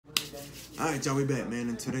Alright, y'all, we back, man,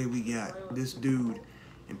 and today we got this dude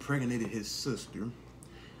impregnated his sister,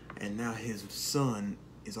 and now his son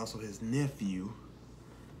is also his nephew.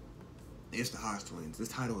 It's the Hodgetwins. This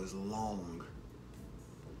title is long.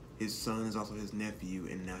 His son is also his nephew,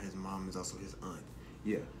 and now his mom is also his aunt.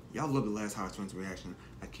 Yeah, y'all love the last Hodgetwins reaction.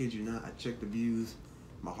 I kid you not, I checked the views,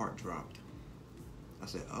 my heart dropped. I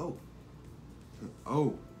said, oh.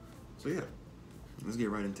 So yeah, let's get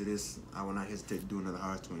right into this. I will not hesitate to do another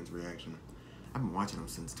Hodgetwins reaction. I've been watching them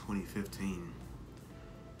since 2015.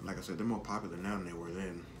 Like I said, they're more popular now than they were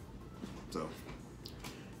then. So,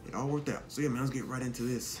 it all worked out. So yeah, man, let's get right into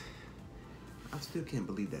this. I still can't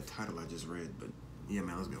believe that title I just read, but yeah,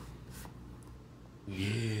 man, let's go.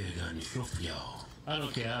 Yeah, got any stuff, y'all. I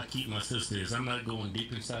don't care how keep my sisters. I'm not going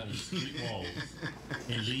deep inside of the street walls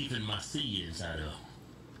and leaving my seed inside of them.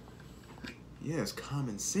 Yeah, it's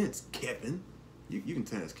common sense, Kevin. You can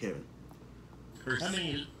tell it's Kevin. I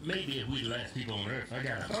mean, maybe if we the last people on earth, I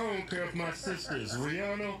don't care if my sister's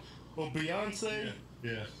Rihanna or Beyonce.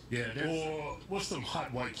 Yeah. Or what's some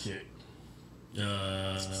hot white chick?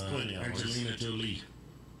 Angelina Jolie.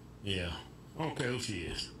 Yeah. I don't care who she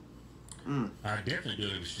is. I definitely do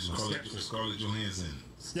it if she's my stepsister. Scarlett Johansson.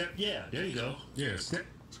 Yeah, there you go. Yeah,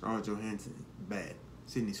 Scarlett Johansson, bad.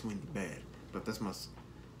 Sydney Sweeney, bad. But that's my...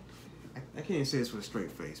 I can't even say this with a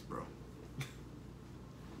straight face, bro.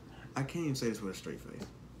 I can't even say this with a straight face.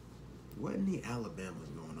 What in the Alabama is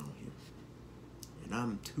going on here? And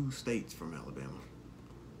I'm 2 states from Alabama.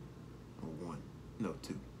 Or 1. No,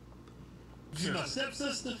 2. She's my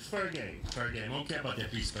stepsister? Fair game. I don't care about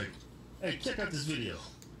that piece of paper. Hey, check out this video.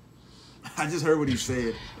 I just heard what he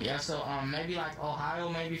said. Yeah, so maybe like Ohio,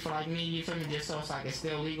 maybe for like me, you feel me? Just so it's like it's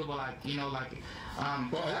still legal, but like Well,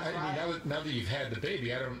 I mean, now that you've had the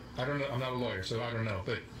baby, I don't know. I'm not a lawyer, so I don't know.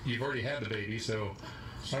 But you've already had the baby, so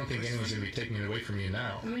I don't think anyone's gonna be taking it away from you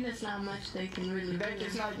now. I mean, there's not much they can really do.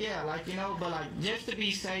 It's not, yeah, like, but like just to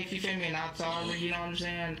be safe, you feel me? And I'm sorry, you know what I'm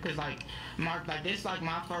saying? Because like Mark, like this, like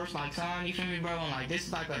my first like son, you feel me, bro? And like this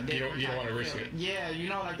is like a different. You don't want to risk it. Yeah,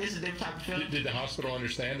 like this is a different type of feeling. Did the hospital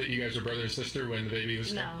understand that you guys are brother and sister when the baby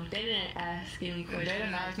was? No, they didn't ask any questions. They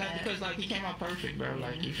didn't ask nothing because like he came out perfect, bro.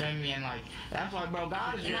 Like you feel me? And like that's why, bro,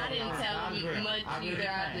 God is real. And I didn't tell him much either.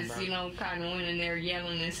 I just, kind of went in there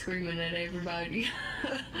yelling and screaming at everybody.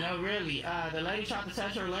 No, really. The lady tried to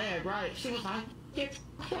touch her leg, right? She was like, get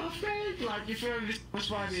off me. Like, you feel me? It was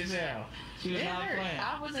funny as hell. She was not playing.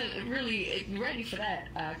 I wasn't really ready for that.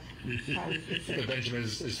 The Benjamin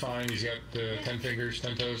is fine. He's got 10 fingers,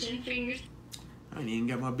 10 toes. 10 fingers. I ain't even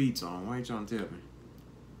got my beats on. Why ain't y'all tell me?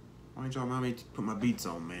 Why ain't y'all mind me to put my beats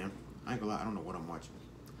on, man? I ain't gonna lie, I don't know what I'm watching.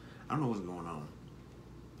 I don't know what's going on.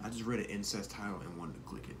 I just read an incest title and wanted to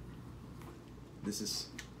click it. This is sick.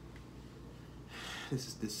 This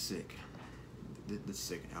is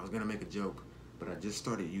sick. I was gonna make a joke, but I just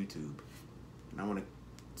started YouTube, and I want to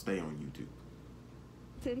stay on YouTube.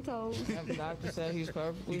 10 toes. The doctor said he's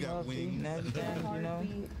perfectly healthy and everything, you know.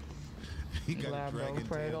 He got a dragon.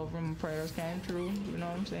 Prayed over him, prayers came true. You know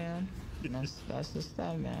what I'm saying? That's the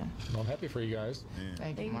stuff, man. Well, I'm happy for you guys. Yeah.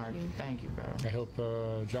 Thank you, Mark. Thank you, bro. I hope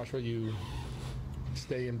Joshua, you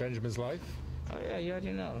stay in Benjamin's life. Oh yeah, you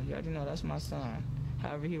already know. That's my son.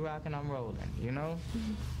 However he rocking, I'm rolling. You know.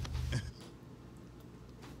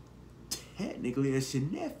 Technically, it's your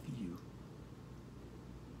nephew.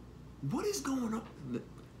 What is going on?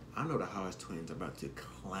 I know the Hodgetwins are about to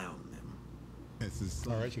clown them. That's his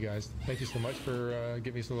son. All right, you guys. Thank you so much for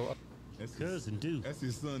giving us a little. That's Cousin, dude. That's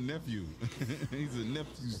his son, nephew. He's a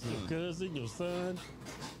nephew's son. Cousin, your son.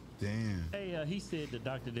 Damn. Hey, he said the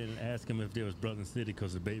doctor didn't ask him if there was blood in the city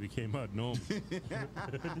because the baby came out normal. Did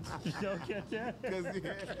y'all catch that?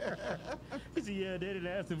 He said, yeah, they didn't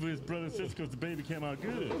ask him if his brother and sister because the baby came out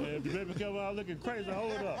good. And if the baby came out looking crazy,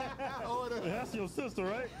 hold up. Hold up. That's your sister,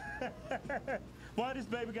 right? Why this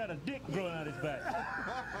baby got a dick growing out his back?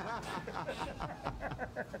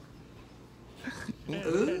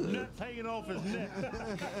 and nuts hanging off his neck.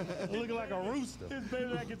 Looking like a rooster. This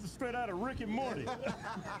baby that gets straight out of Rick and Morty.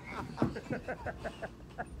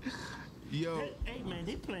 Yo. Hey, man,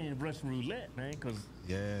 they playing Russian roulette, man, because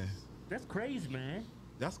that's crazy, man.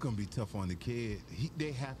 That's going to be tough on the kid.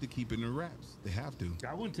 They have to keep it in the wraps. They have to.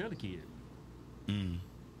 I wouldn't tell the kid.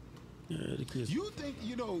 Yeah, the kids. You think,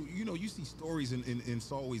 you see stories and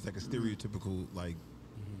it's always like a stereotypical, like,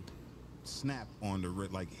 snap on the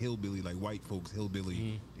like hillbilly, like white folks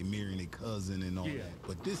hillbilly, they marrying their cousin and all that.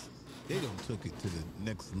 But they don't took it to the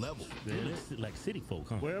next level. Yeah, it's like city folk,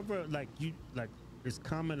 huh? Wherever, like it's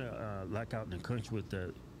common, like out in the country with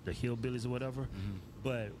the hillbillies or whatever.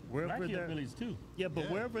 But wherever black hillbillies too. Yeah, but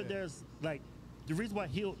wherever there's like the reason why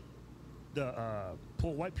the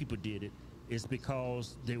poor white people did it is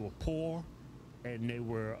because they were poor and they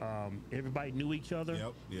were everybody knew each other.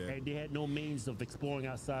 Yep, yeah. And they had no means of exploring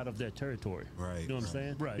outside of their territory. Right, You know what I'm right.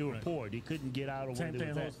 saying? Right, They were right. poor. They couldn't get out of where Same they thing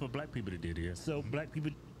was at. holds for black people that did it. Yeah. So black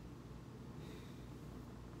people.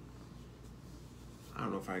 I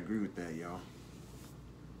don't know if I agree with that, y'all.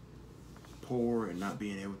 Poor and not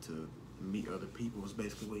being able to meet other people is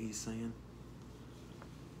basically what he's saying.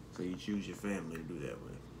 So you choose your family to do that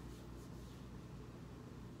with.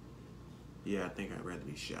 Yeah, I think I'd rather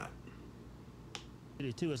be shot. Did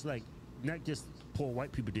it too. It's like not just poor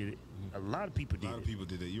white people did it. A lot of people A did lot of it. people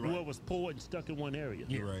did it. You're Whoever right. was poor and stuck in one area.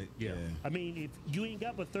 You're right. Yeah. I mean, if you ain't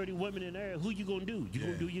got but 30 women in there, who you gonna do? You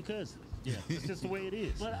gonna Yeah. do your cousin. Yeah. It's just the way it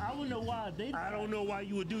is. But I don't know why they. I don't know why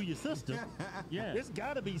you would do your sister. Yeah. It's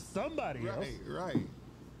gotta be somebody else. Right, right.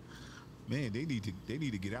 Man, they need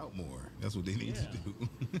to get out more. That's what they need to do.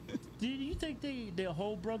 Do you think their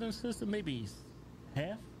whole brother and sister maybe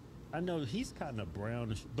half? I know he's kind of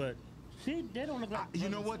brownish, but they don't look like. You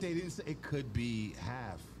know brothers. what? They didn't say it could be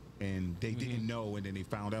half, and they didn't know, and then they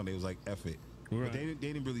found out. They was like, "F it." Right. But they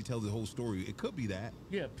didn't really tell the whole story. It could be that.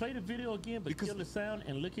 Yeah, play the video again, but Because- kill the sound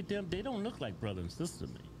and look at them. They don't look like brother and sister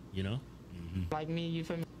to me. You know? Like me, you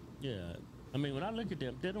feel me? Yeah. I mean, when I look at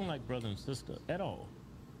them, they don't like brother and sister at all.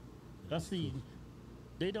 I see,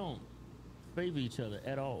 they don't favor each other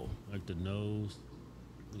at all. Like the nose.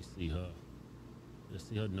 Let me see her. Let's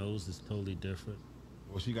see, her nose is totally different.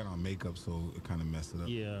 Well, she got on makeup, so it kind of messed it up.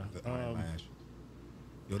 Yeah, The eyelash.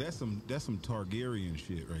 Yo, that's some Targaryen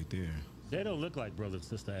shit right there. They don't look like brother and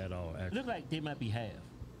sister at all. Actually. Look like they might be half.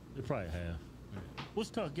 They're probably half. What's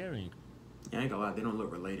Targaryen? Yeah, I ain't gonna lie, they don't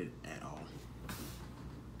look related at all.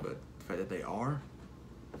 But the fact that they are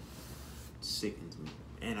sickens me.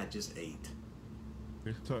 And I just ate.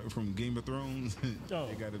 From Game of Thrones. Oh.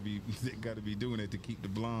 They gotta be doing it to keep the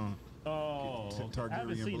blonde Oh, I haven't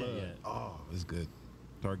Targaryen seen blood. that yet. Oh, it's good.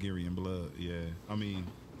 Targaryen blood. Yeah. I mean,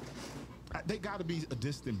 they gotta be a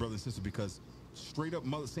distant brother and sister because straight up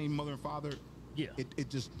same mother and father. Yeah.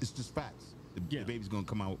 It's just facts. The Yeah. baby's gonna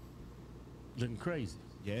come out. Looking crazy.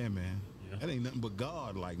 Yeah, man. Yeah. That ain't nothing but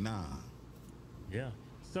God. Like, nah. Yeah.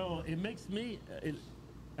 So it makes me,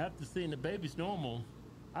 after seeing the baby's normal,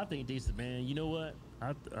 I think they said, man, you know what?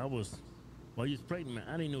 I was, while you was pregnant, man,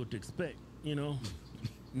 I didn't know what to expect, you know?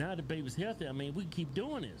 Now the baby's healthy. I mean, we can keep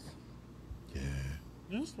doing this.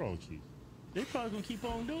 Yeah. What's wrong with you? They probably gonna keep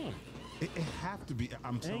on doing it. It have to be.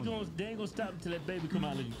 I'm They telling you. ain't gonna stop until that baby come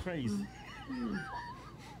out looking crazy.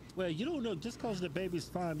 Well, you don't know, just cause the baby's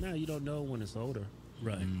fine now, you don't know when it's older.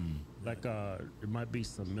 Right. Like, it might be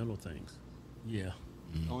some mental things. Yeah.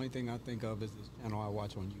 The only thing I think of is this channel I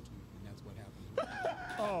watch on YouTube, and that's what happens.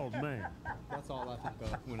 Oh, man. That's all I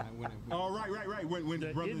think of when Oh, right. When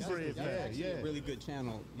The brothers, inbred that's Yeah, actually a really good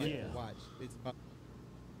channel Yeah. to watch. It's about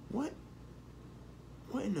What?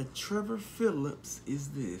 What in the Trevor Phillips is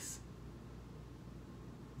this?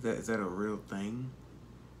 Is that a real thing?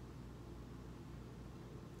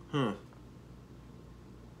 Huh.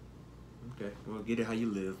 Okay, well, get it how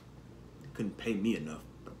you live. Couldn't pay me enough,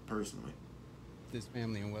 personally. this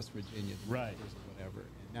family in West Virginia, the Right. Lakers or whatever,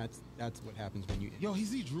 and that's what happens when you. Yo,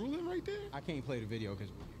 is he drooling right there? I can't play the video because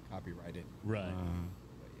we'll get copyrighted. Right.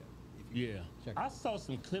 But yeah, if you Yeah. check I saw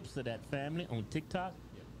some clips of that family on TikTok.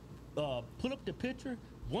 Put up the picture.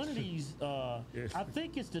 One of these, I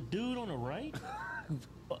think it's the dude on the right.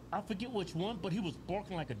 I forget which one, but he was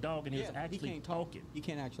barking like a dog and he was he actually can't talk. talking. He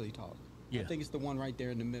can't actually talk. Yeah. I think it's the one right there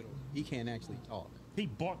in the middle. He can't actually talk. He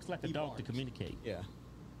barks like a He dog to barks. communicate. Yeah.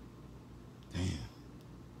 Damn.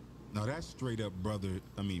 Now that's straight up mother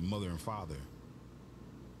and father.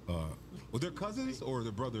 Were they cousins or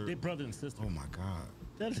the brother? They brother and sister. Oh my God.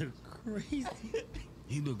 That is crazy.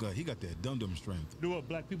 He got that dum-dum strength. You know what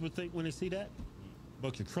black people think when they see that?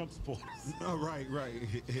 Bunch of Trump supporters. Oh, right.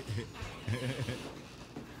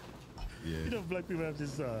 Yeah. You know, black people have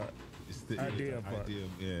this It's the idea of,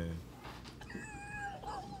 yeah.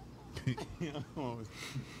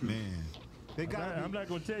 Man. They got I'm not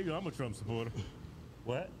gonna tell you I'm a Trump supporter.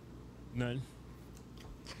 What? None.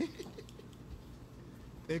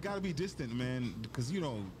 They got to be distant, man, because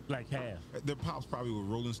Like half. their pops probably were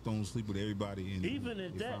Rolling Stones, sleep with everybody, and Even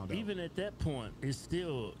at they found out. even at that point, it's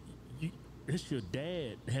still it's your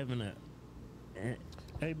dad having a.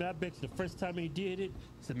 Hey, man, I bet you the first time he did it,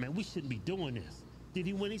 he said, "Man, we shouldn't be doing this." Did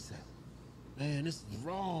he win? He said, "Man, this is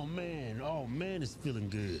wrong, man. Oh man, it's feeling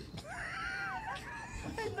good."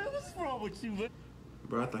 Hey, man, what's wrong with you, man?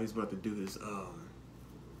 Bro, I thought he was about to do his,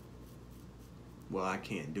 well, I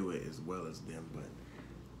can't do it as well as them, but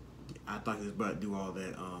I thought he was about to do all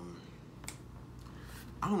that, I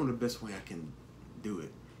don't know the best way I can do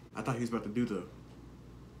it. I thought he was about to do the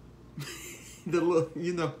the look,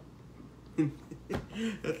 you know,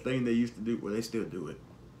 that thing they used to do. Well, they still do it.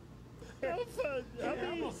 I mean,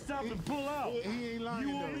 I'm gonna stop and pull out. He ain't lying.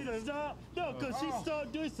 You want me to stop? No, because she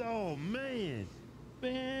started doing so. Oh, man.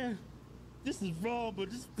 Man, this is wrong,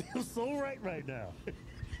 but this feels so right now.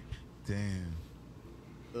 Damn.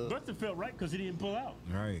 Buster felt right because he didn't pull out.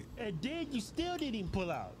 Right. And then you still didn't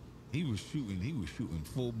pull out. He was shooting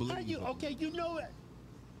full blaze. How you, okay, you know it.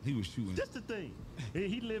 He was shooting. That's the thing.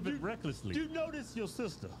 He living recklessly. You know this your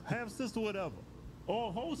sister, half sister, whatever.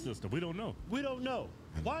 Or whole sister, we don't know. We don't know.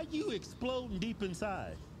 Why you exploding deep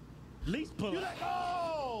inside? At least pull You're like,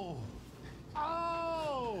 oh!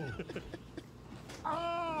 Oh!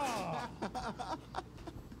 Oh!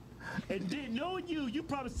 And then knowing you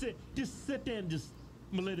probably said, just sit there and just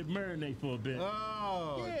let it marinate for a bit.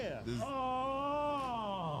 Oh! Yeah. Just,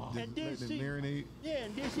 Oh! And then she marinate. Yeah,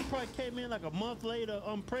 and then she probably came in like a month later,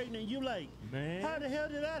 I'm pregnant. You like, man, how the hell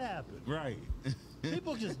did that happen? Right.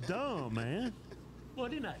 People just dumb, man. Well,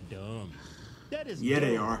 they're not dumb. That is Yeah, dumb.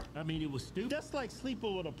 they are. I mean, it was stupid. That's like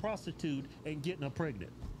sleeping with a prostitute and getting her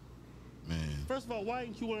pregnant. Man. First of all, why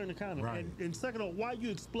ain't you wearing a condom? Right. And second of all, why you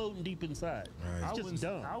exploding deep inside? Right. It's just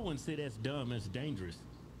dumb. I wouldn't say that's dumb. It's dangerous.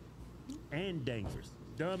 And dangerous.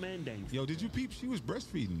 Dumb and dangerous. Yo, did you peep? She was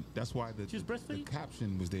breastfeeding. That's why She was breastfeeding? the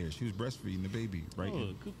caption was there. She was breastfeeding the baby, right?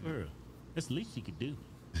 Oh, good for her. That's the least she could do.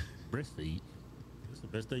 Breastfeed. That's the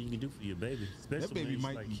best thing you can do for your baby. Especially That baby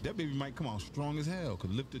when might it's that baby might come out strong as hell.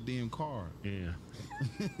 Could lift the damn car. Yeah.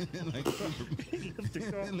 Like, Lift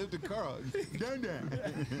the car. lift the car. Done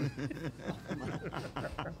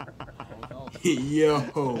Yo.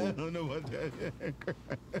 I don't know about that.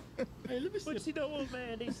 Hey, let me see. But you know what,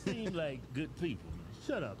 man? They seem like good people. Man.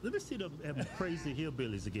 Shut up. Let me see them crazy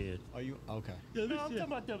hillbillies again. Are you okay? Yeah, no, I'm talking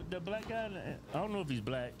about the black guy. I don't know if he's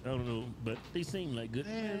black. I don't know, but they seem like good.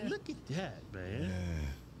 Man, look at that, man. Yeah.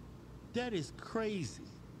 That is crazy.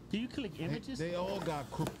 Do you click images? They all got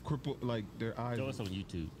crippled, like their eyes. Oh, it's on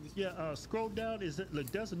YouTube. Yeah, scroll down.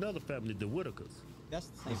 Look, that's another family, the Whitakers. That's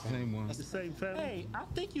the The same one. That's the same family. Hey, I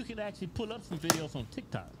think you can actually pull up some videos on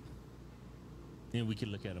TikTok. Then we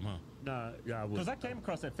can look at them, huh? Nah, yeah, I would. Because I came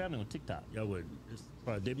across that family on TikTok. Y'all would.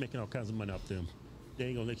 They're making all kinds of money off them. They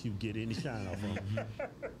ain't gonna let you get any shine off them.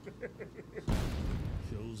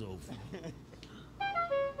 Show's over.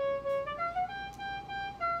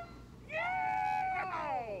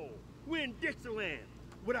 Yeah! We're in Dixieland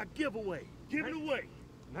with our giveaway. Give it away.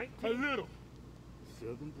 A little.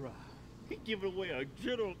 Southern Drive. He giving away a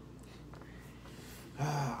little.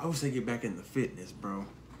 I wish they get back into fitness, bro.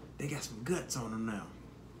 They got some guts on them now.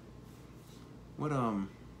 What,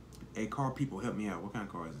 hey, car people, help me out. What kind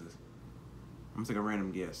of car is this? I'm gonna take a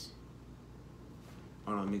random guess.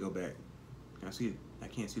 Hold on, let me go back. Can I see it? I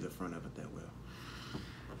can't see the front of it that well.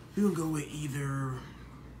 We're gonna go with either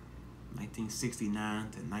 1969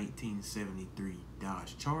 to 1973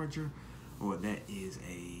 Dodge Charger, or that is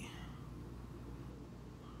a,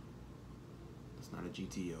 that's not a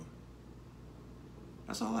GTO.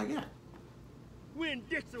 That's all I got. We're in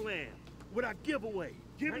Dixieland with our giveaway.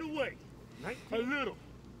 Give it away. A little.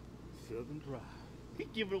 Southern Drive. He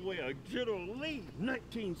giving away a General Lee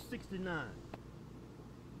 1969.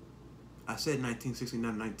 I said 1969,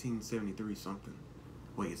 1973 something.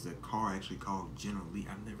 Wait, is the car actually called General Lee?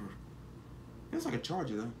 I've never. It's like a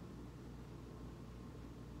Charger though.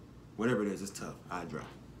 Whatever it is, it's tough. I drive.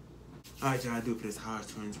 Alright, y'all, I do it for this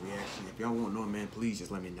Hodgetwins reaction. If y'all want to know, man, please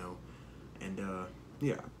just let me know. And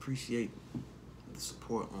yeah, I appreciate the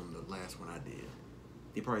support on the last one I did.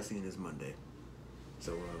 You probably seen this Monday.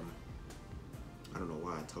 So I don't know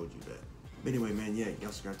why I told you that. But anyway, man, yeah,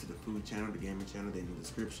 y'all subscribe to the food channel, the gaming channel, they're in the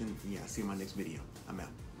description. Yeah, see you in my next video. I'm out.